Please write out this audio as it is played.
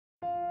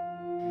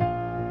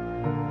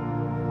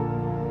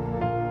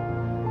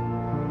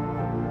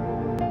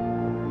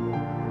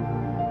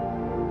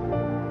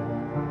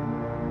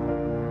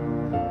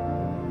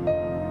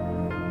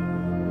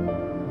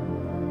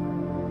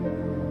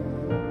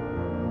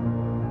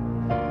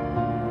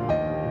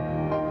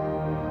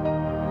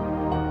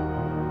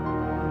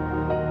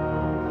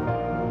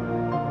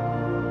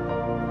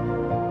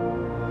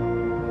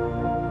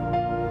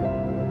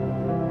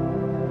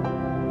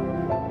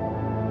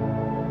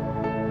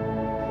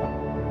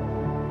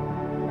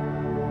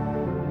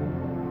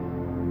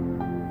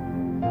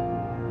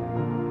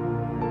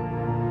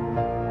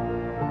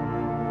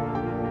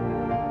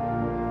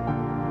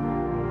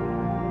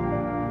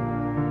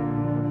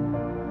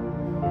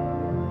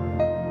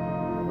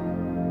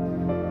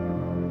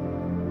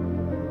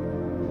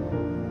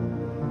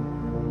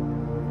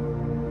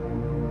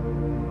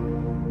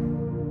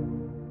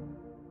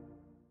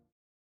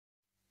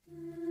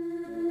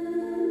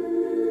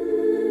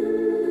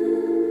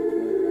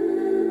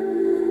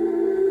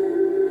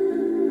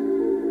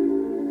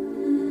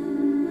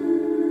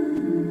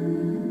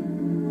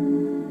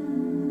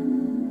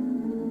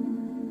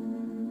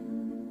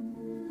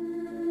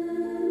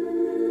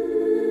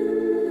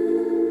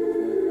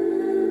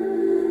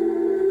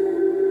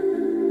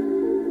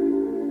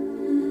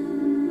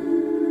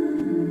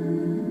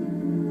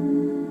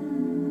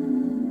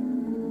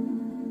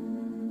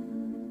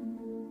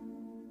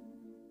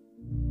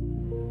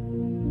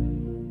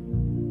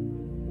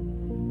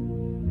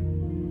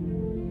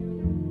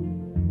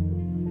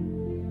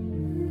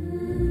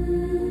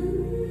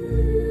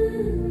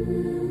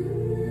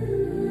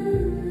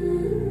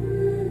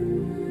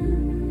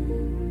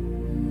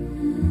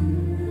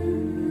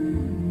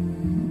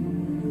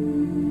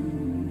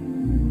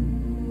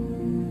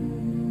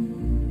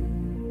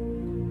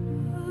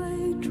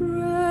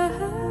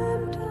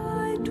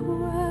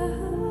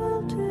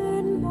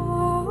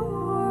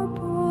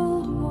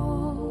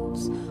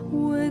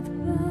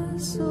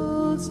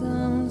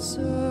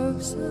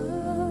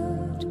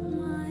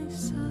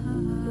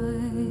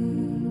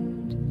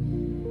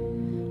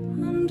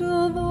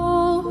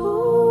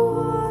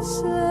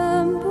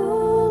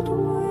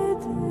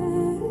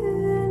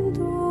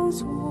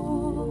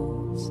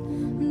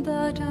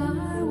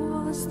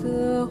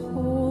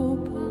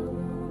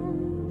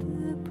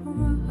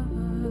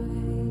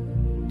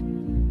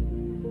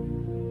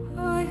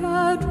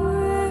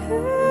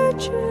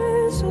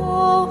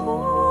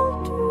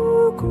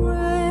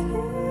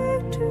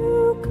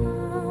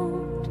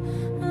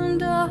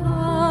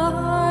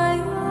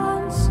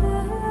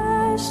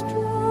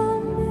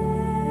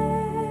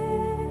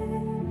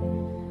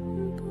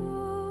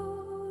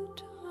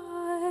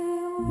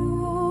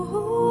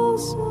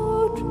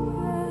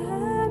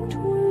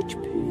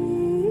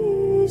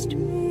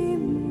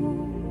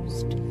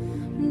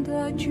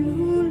that you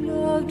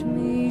loved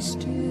me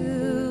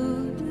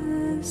still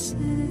the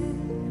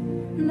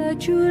same,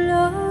 that you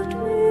loved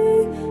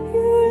me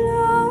still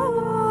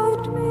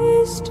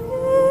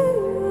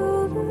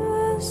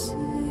the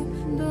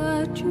same,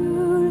 that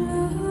you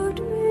loved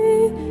me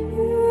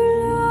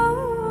still.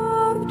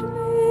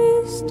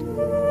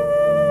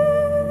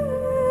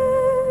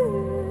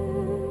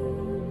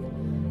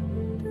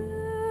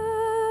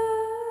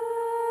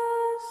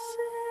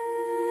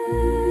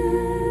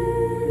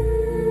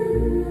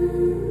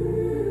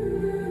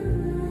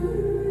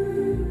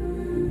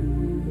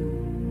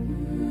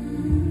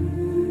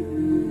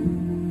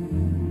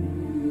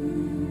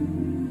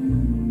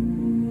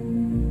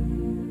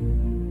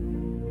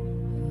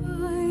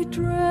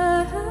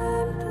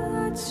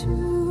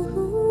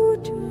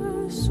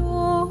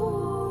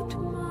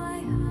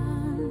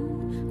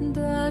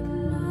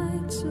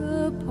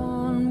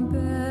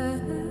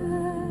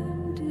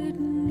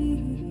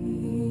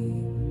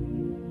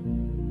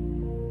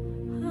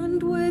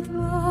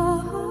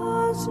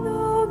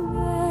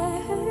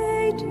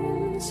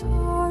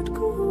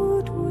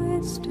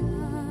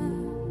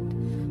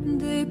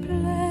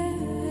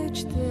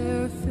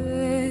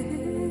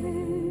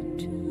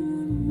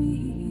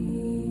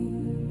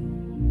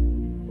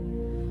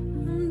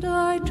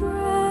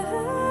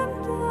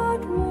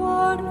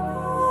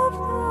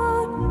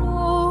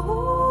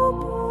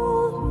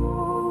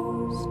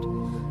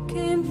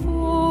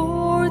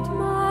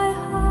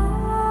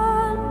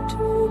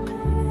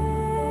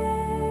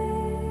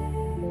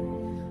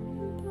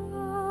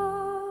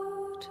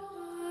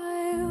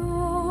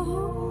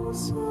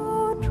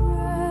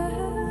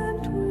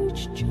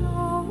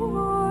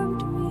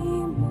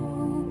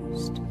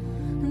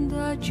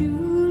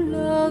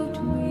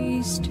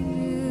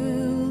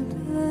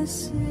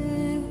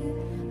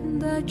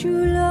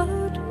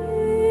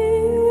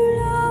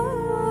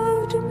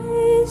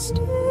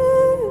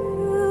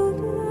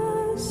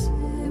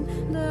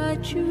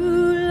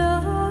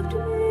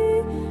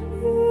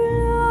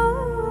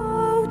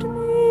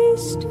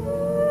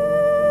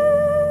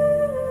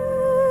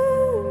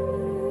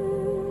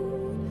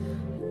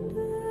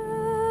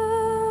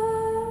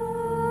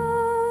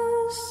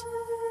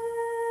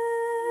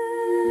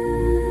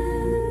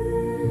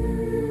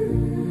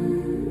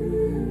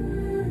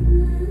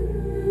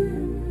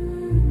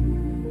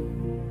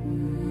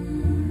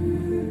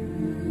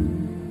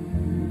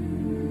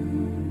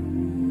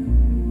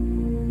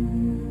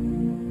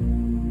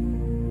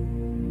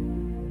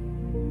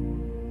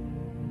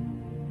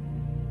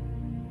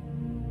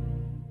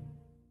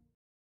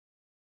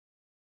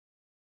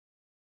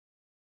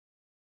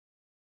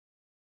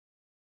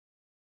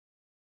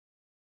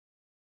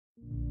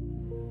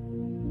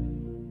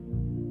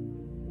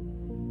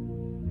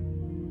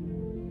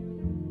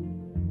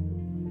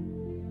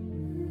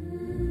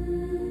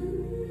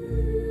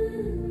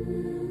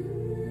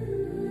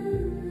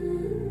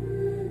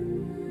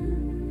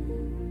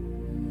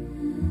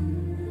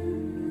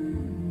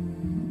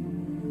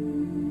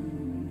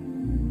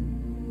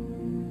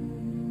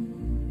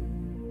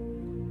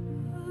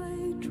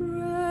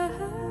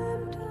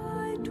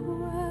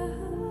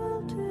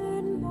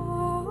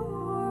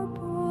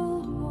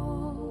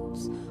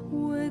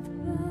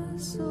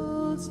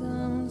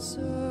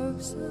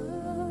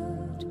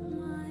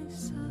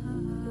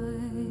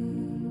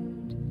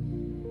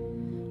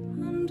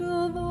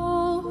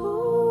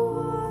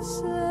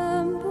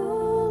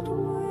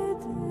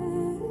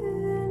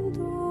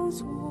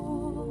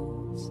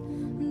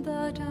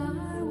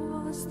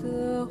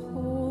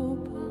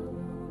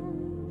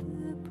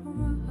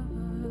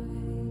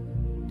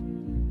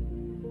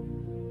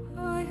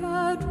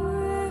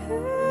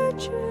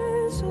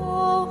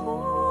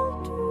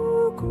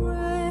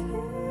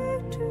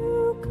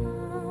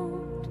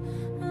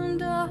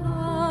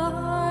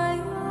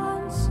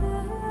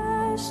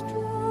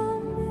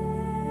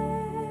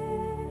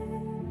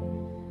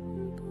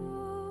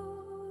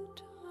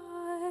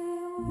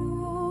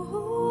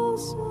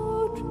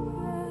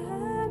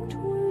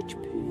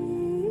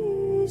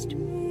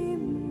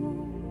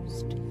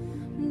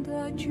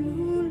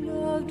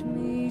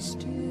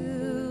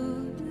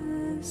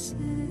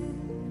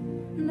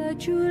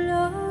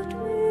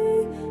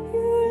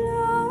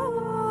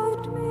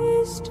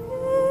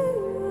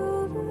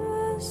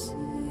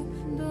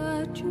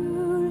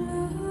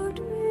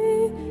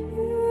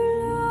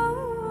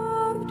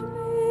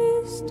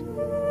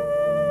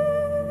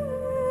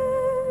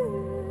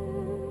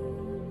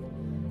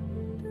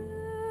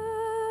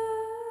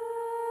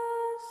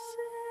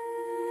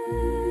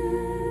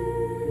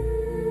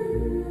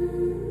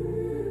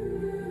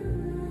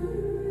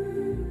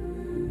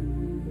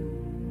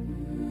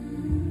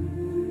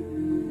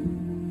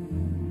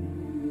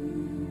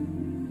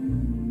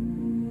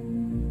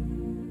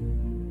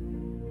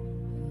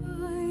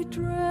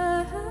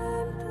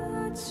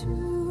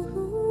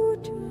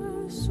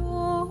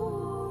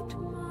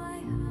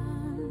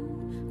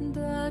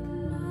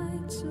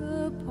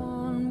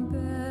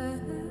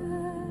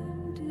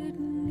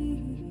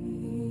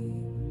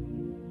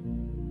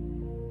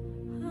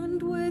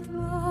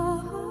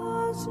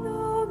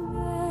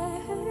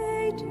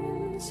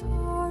 his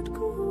heart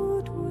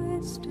could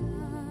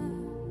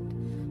withstand.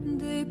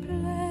 They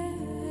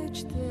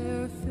pledged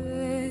their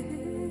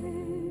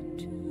fate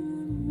to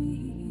me,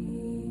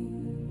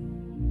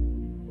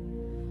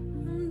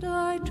 and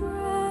I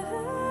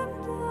dreamt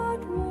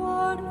that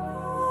one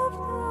of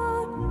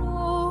that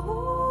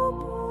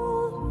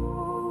noble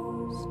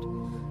host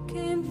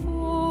came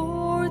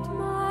forth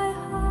my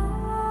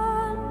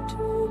hand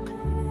to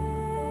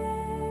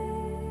claim.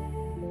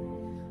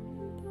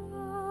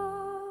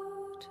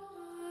 But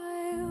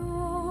I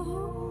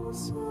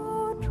also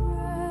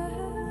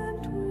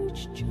dreamt,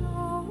 which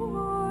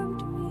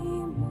charmed me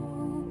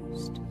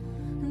most,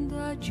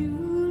 that you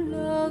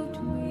loved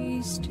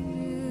me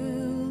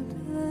still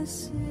the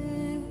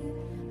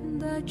same,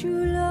 that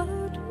you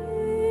loved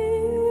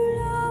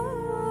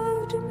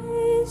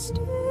me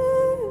still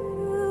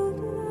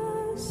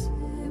the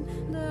same,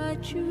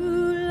 that you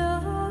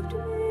loved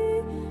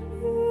me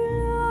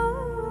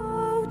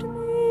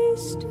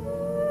still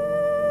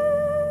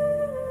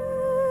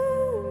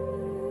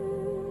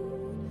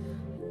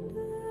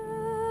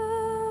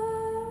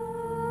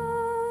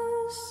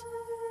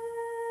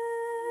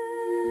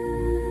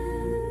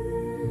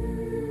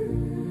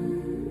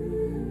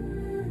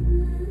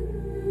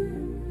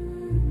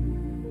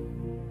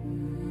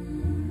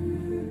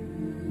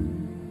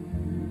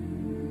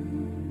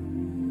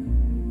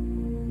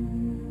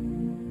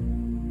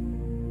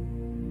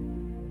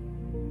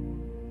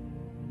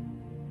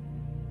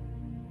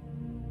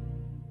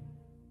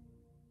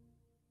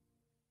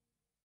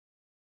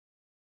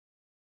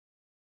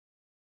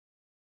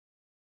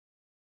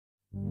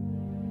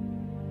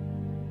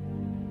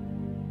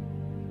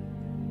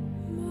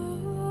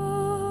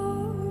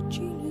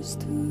Margolyes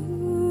to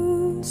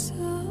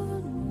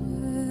somewhere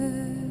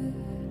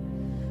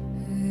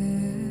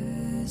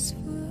is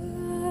vacker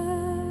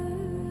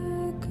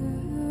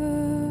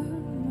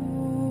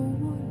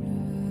måne,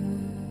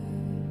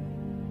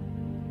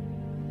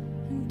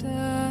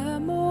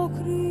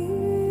 demokrise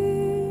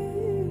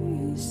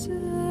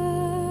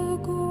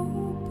går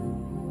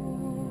bort,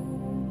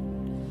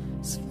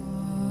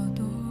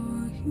 svader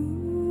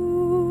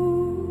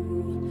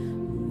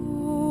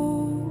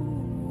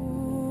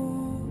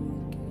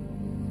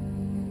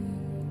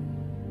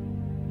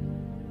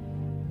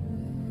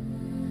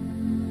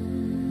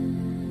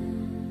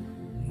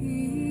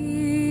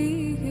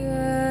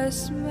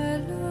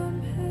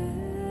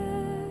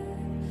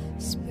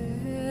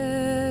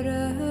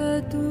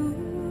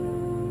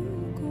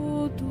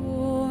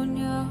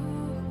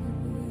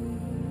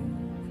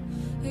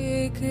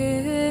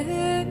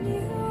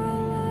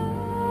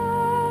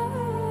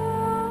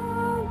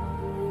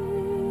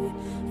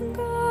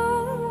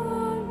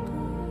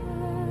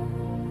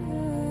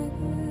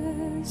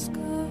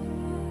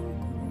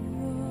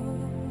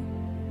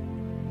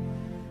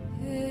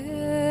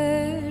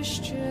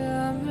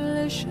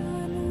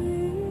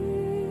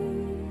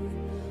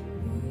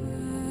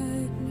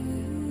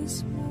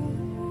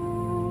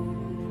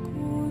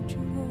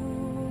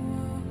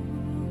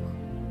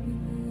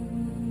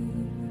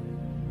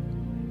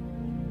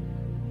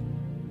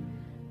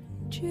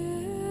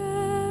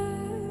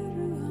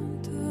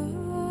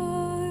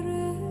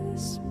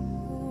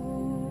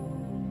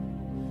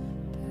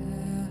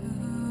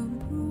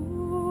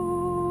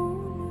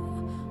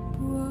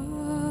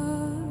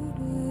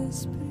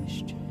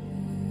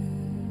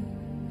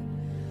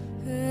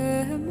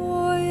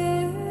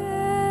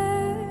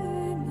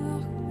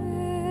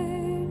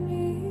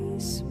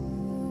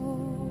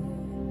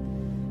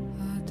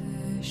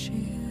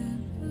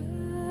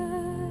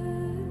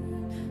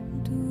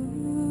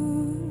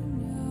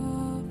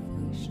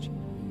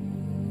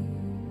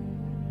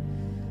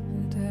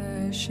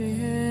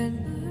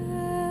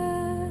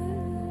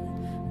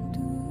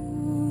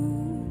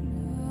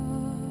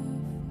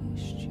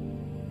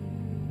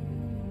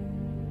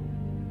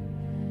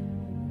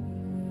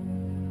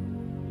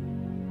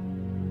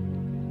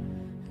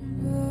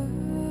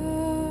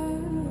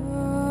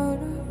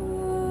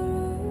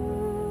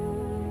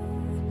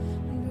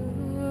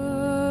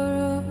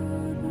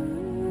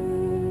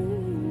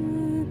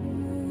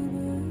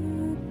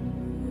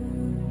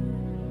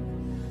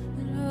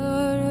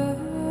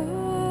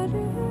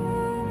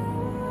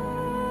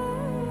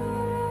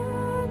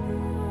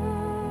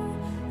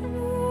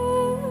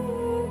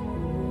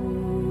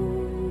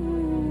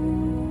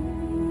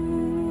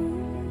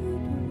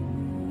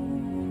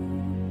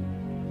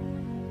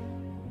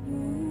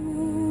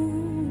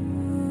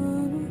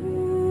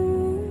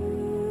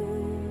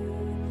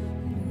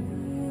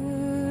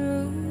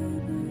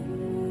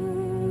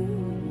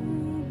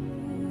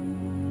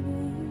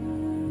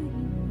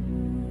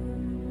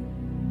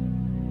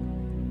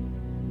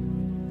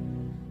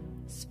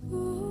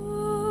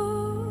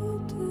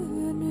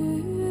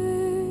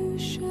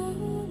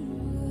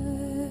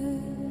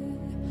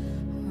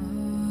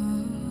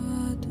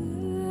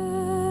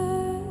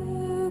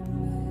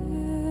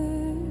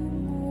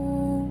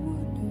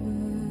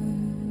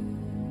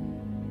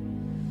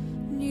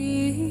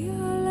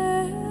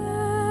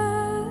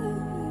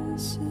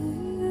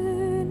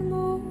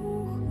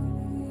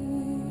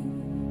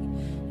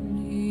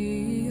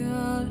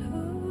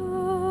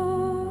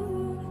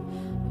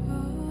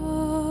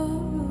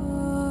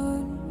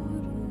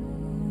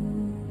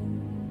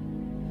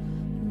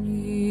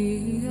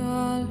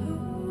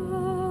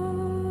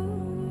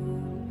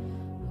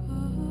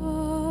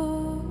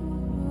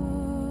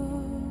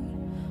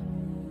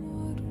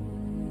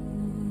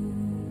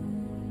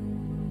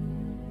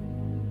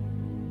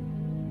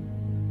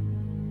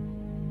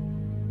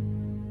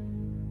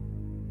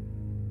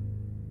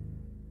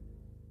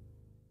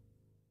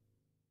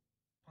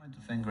Point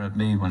the finger at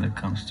me when it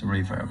comes to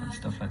reverb and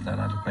stuff like that.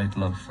 I have a great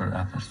love for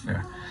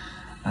atmosphere,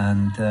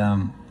 and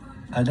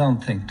I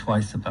don't think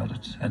twice about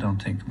it. I don't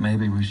think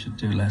maybe we should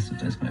do less of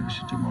this, maybe we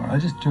should do more. I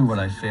just do what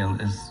I feel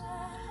is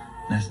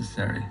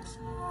necessary.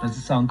 There's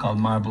a song called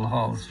Marble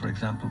Halls, for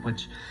example,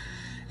 which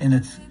in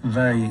its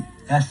very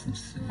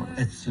essence,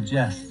 it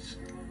suggests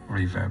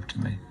reverb to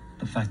me.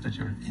 The fact that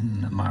you're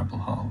in the marble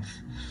halls.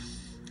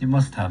 You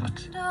must have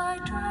it. I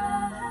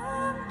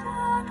dreamt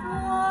that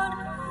one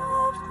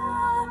of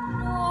that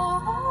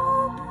noble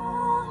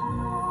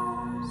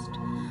host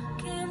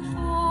came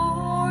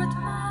forth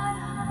my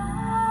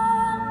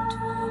hand to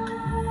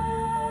claim.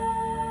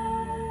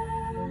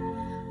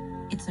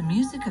 It's a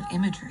music of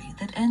imagery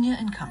that Enya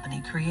and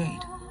company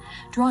create,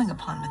 drawing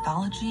upon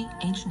mythology,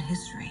 ancient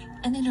history,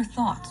 and inner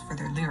thoughts for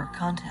their lyric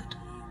content.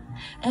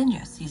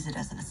 Enya sees it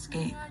as an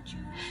escape.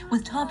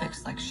 With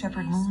topics like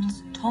shepherd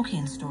moons,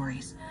 Tolkien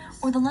stories,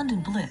 or the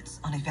London Blitz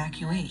on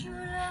Evacuee,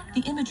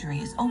 the imagery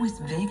is always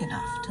vague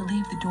enough to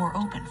leave the door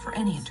open for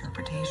any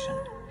interpretation.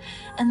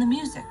 And the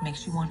music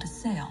makes you want to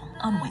sail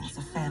on wings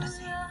of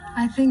fantasy.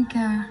 I think,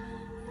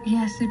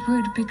 yes, it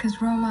would, because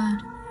Roma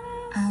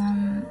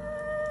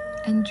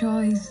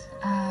enjoys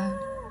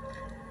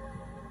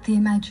the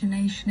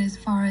imagination as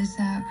far as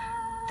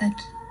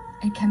that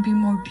it can be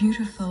more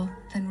beautiful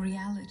than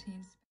reality.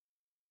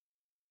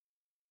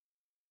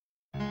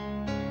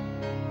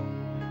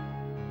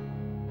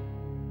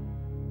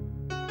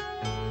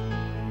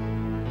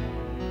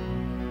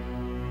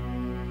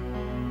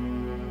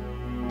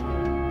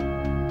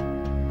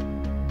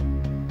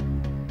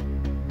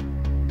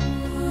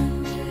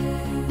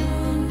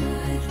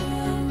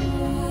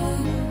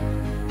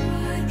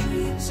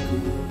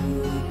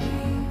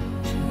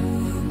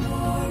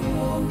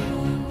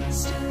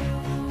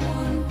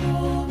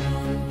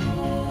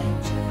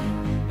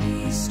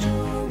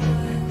 One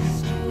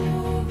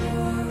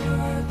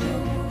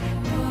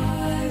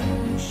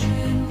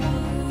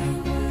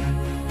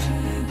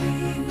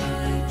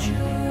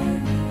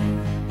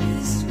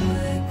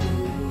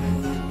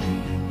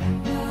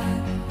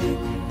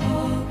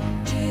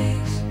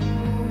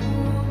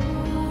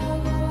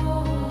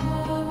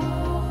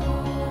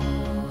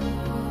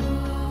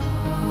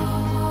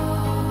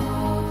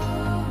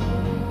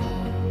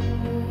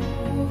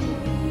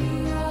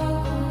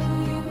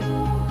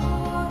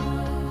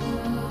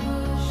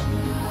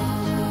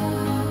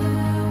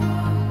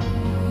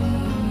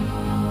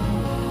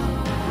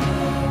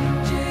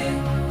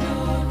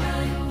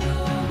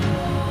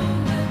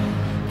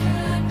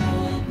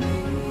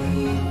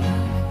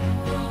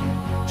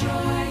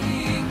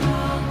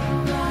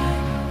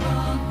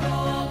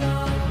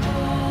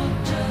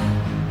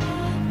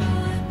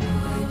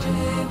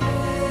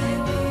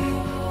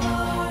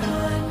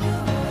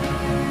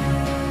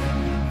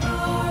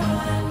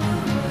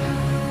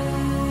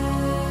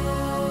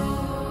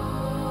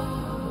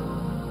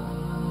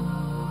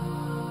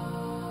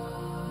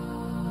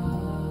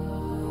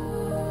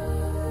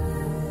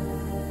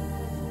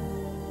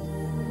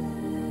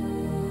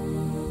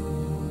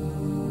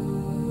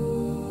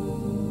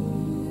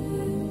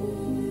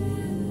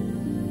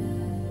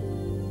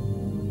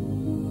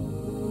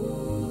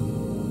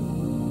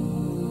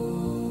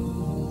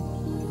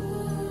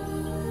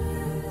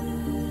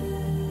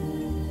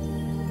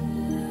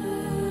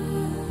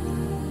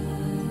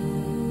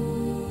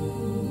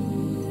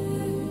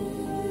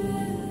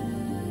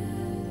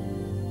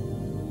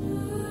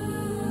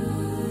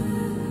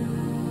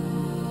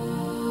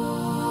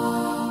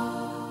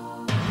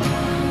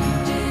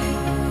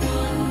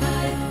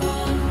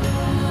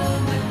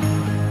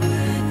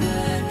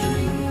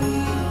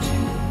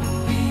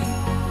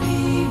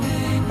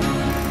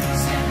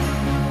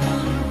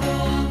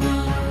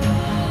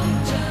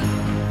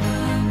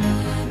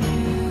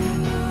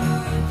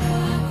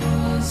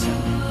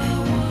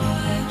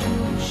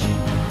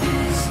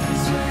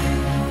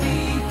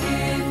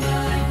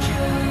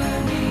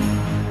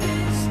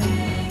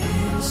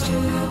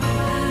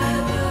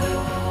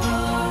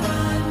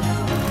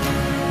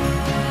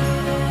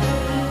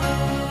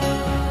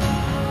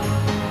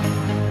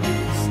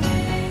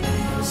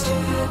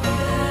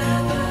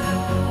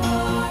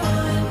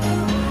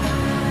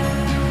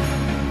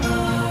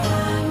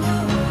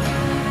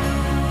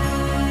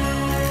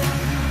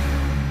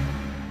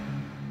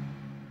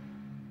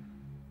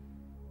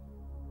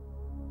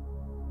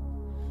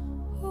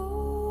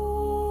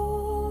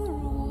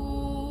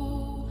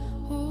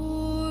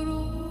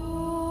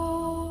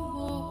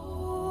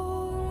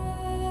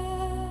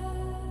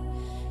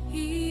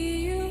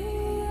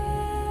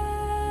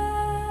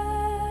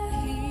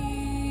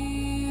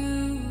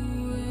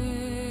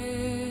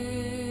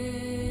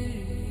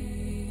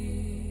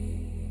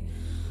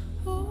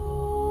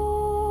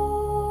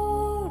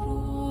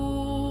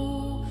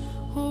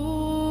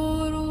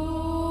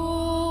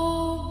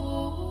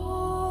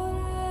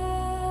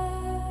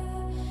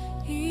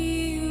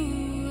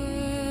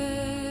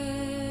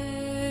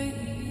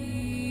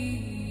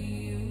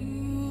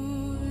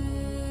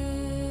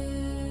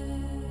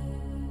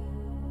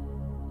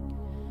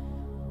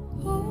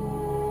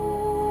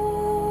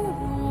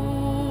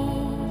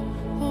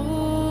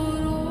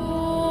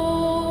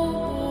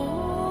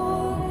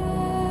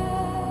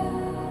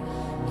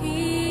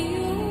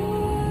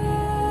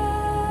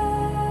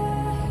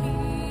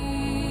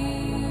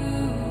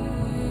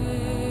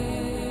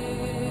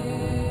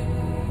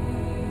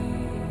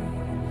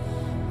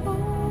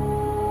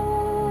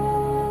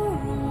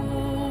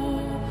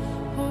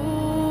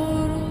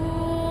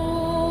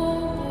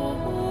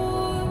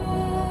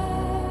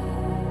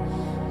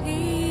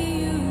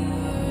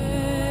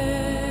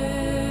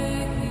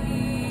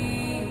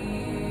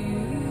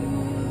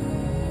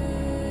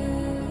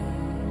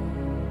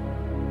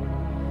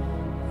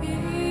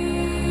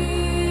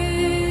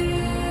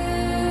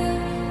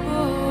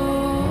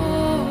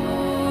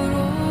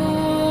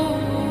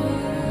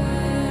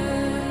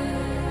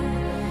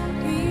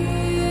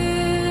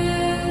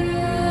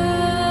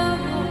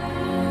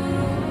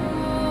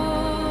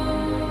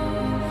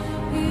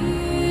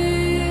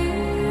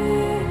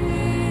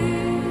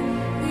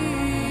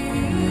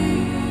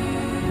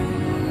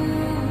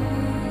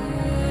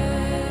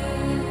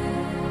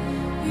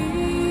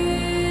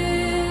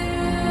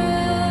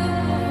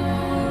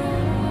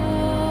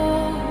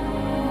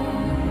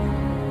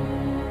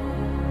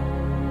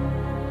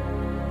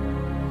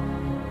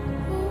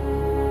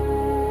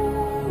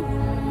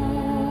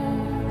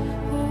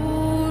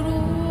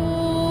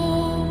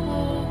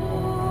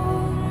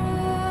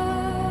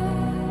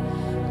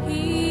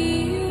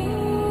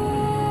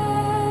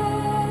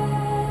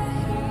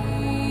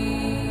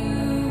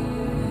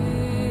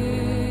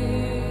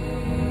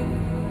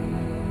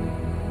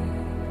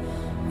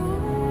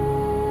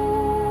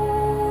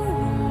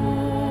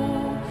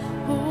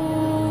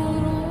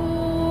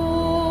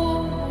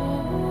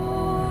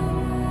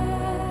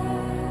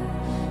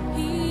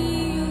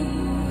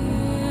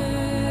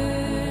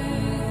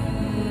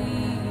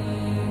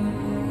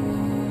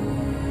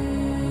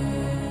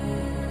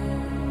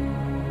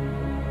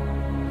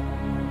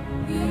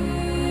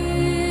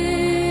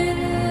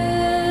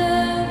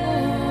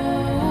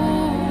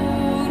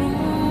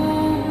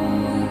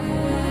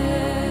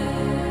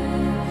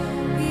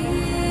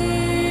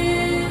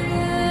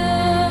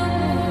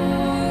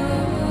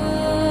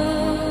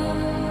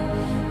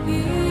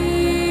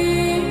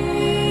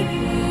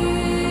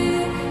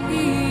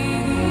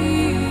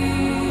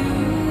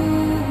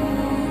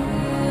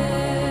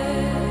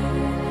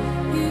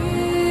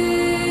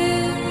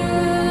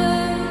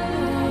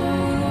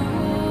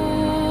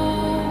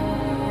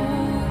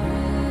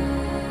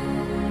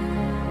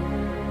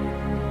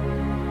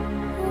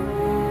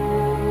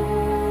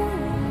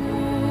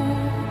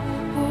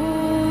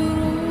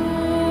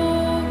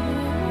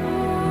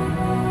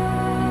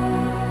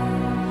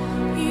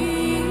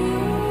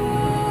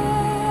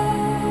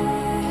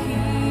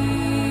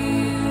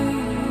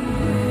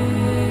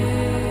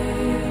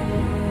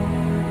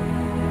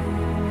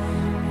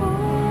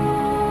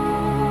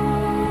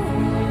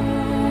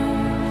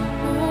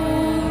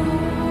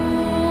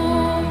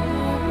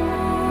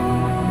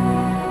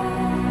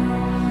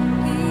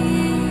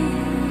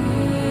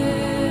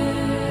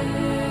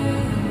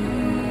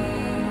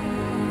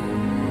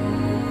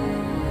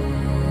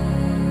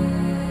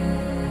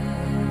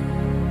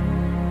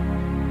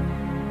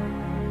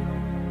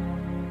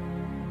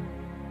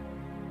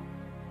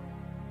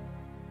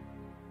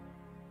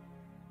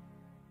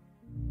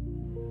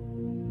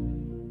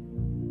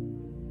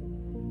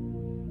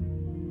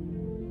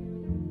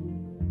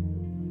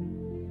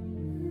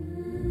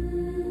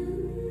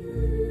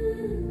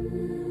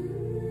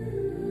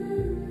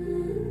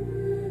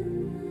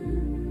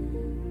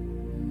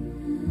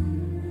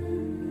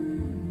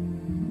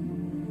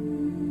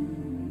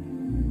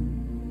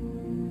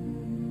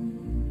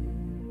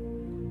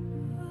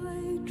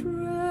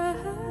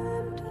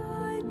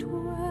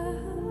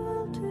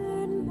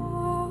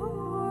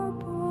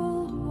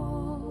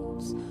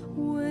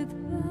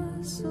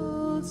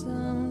smiles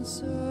and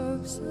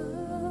serves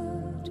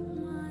at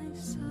my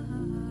side,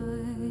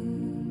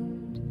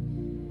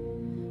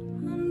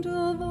 and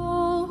of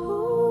all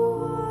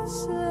who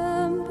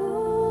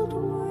assembled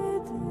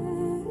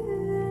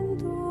within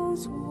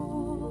those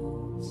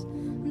walls,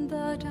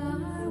 that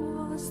I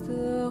was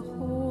the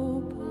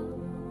hope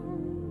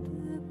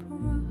and the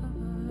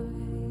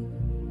pride.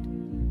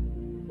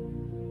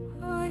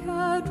 I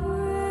had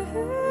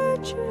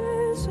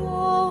riches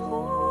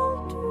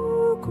all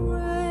too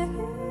great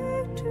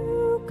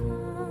to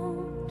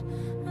count,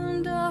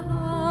 and a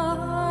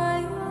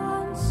high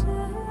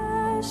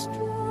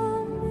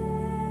ancestral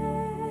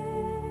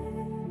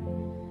name,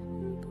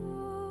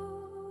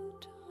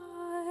 but I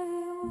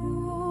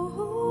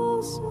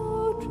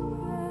also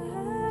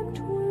dreamt,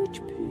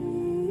 which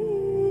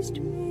pleased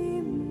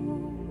me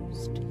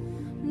most,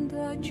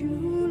 that you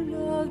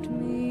loved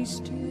me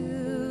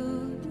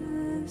still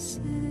the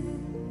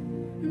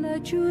same,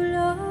 that you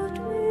loved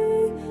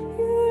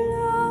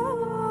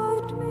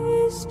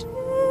me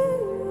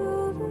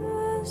still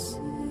the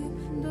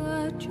same,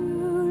 that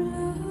you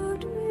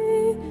loved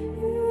me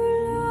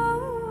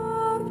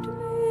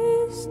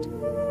still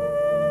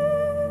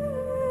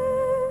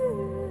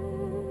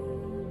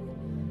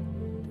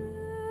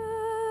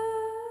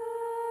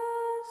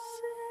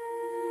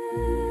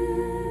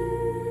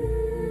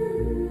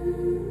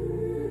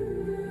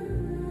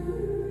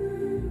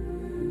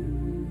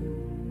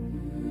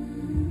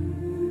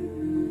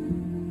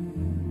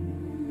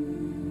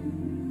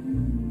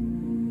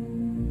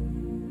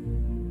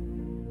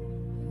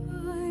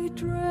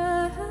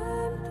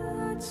dreamt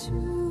that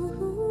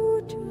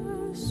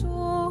suitors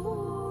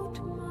sought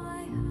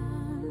my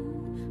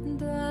hand,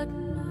 that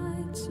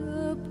knights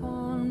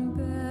upon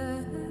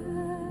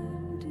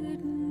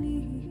bended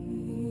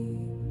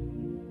knee,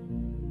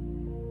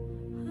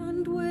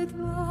 and with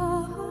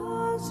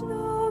vows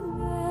no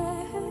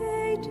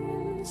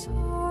maiden's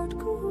heart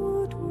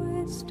could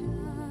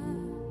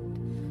withstand,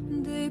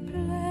 they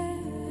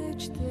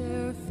pledged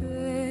their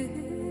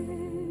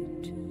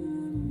fate to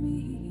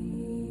me.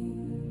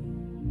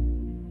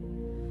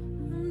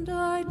 And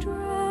I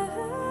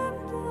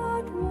dreamt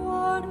that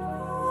one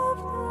of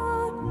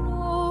that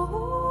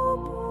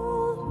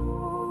noble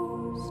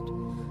host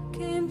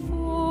came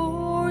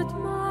forth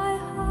my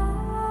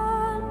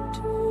hand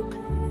to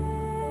claim,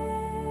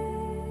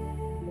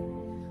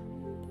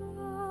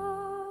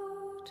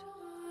 but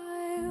I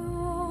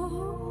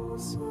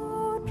also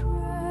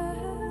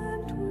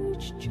dreamt,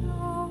 which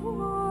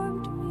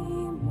charmed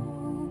me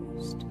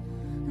most,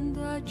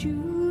 that you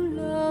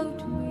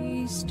loved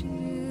me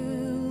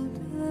still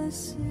the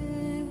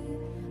same,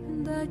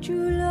 that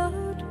you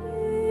loved me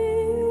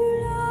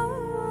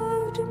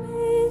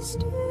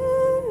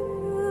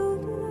still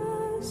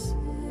the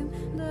same,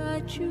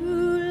 that you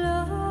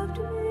loved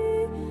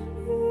me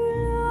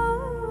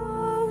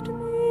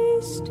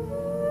still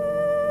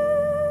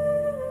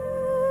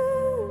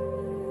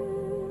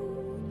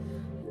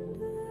the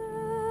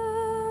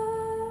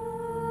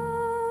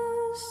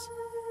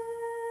same.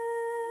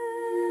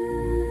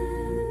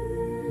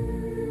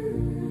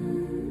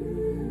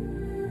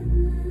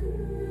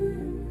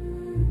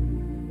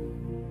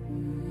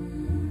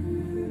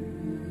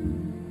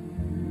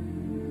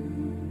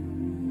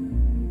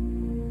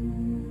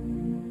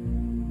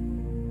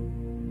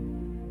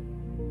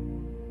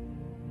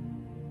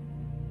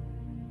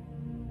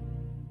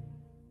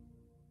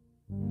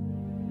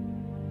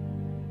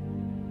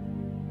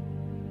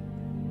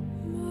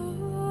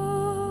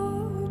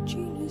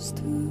 Margolyes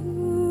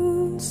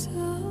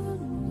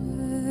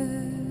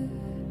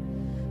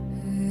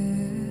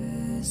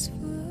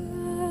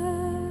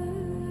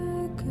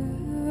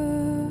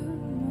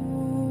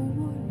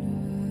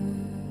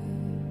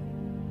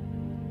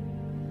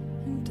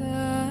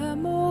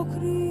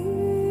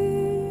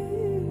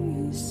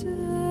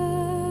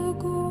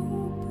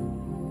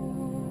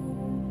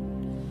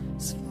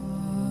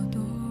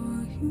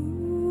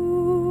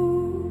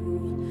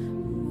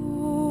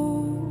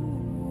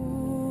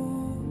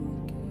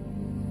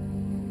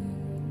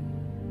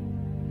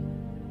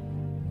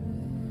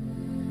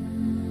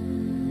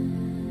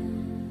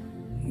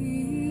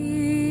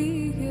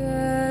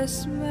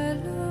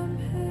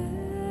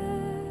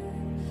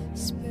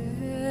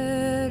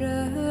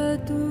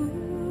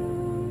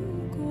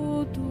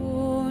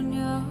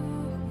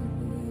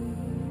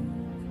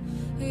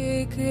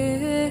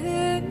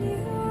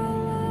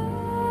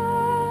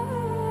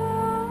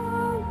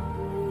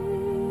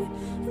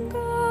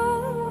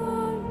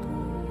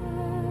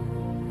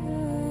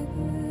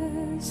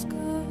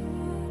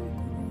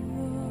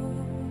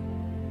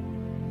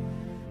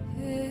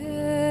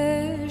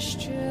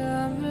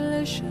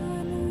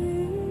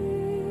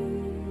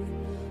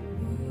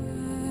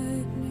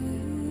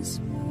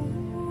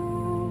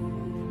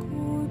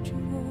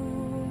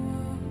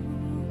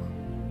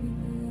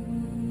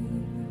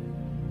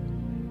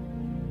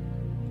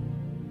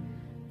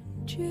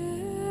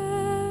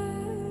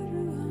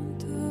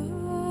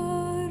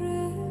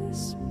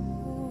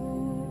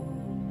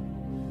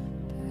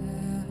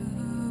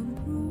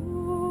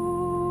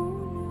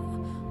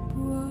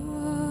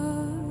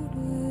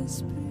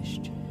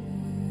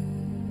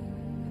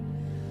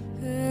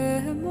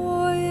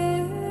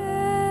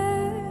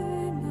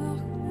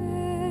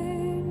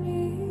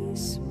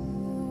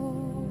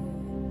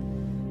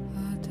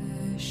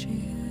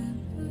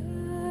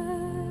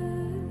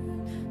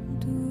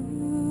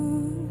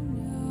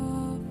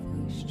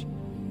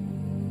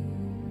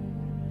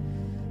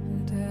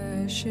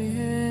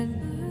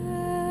share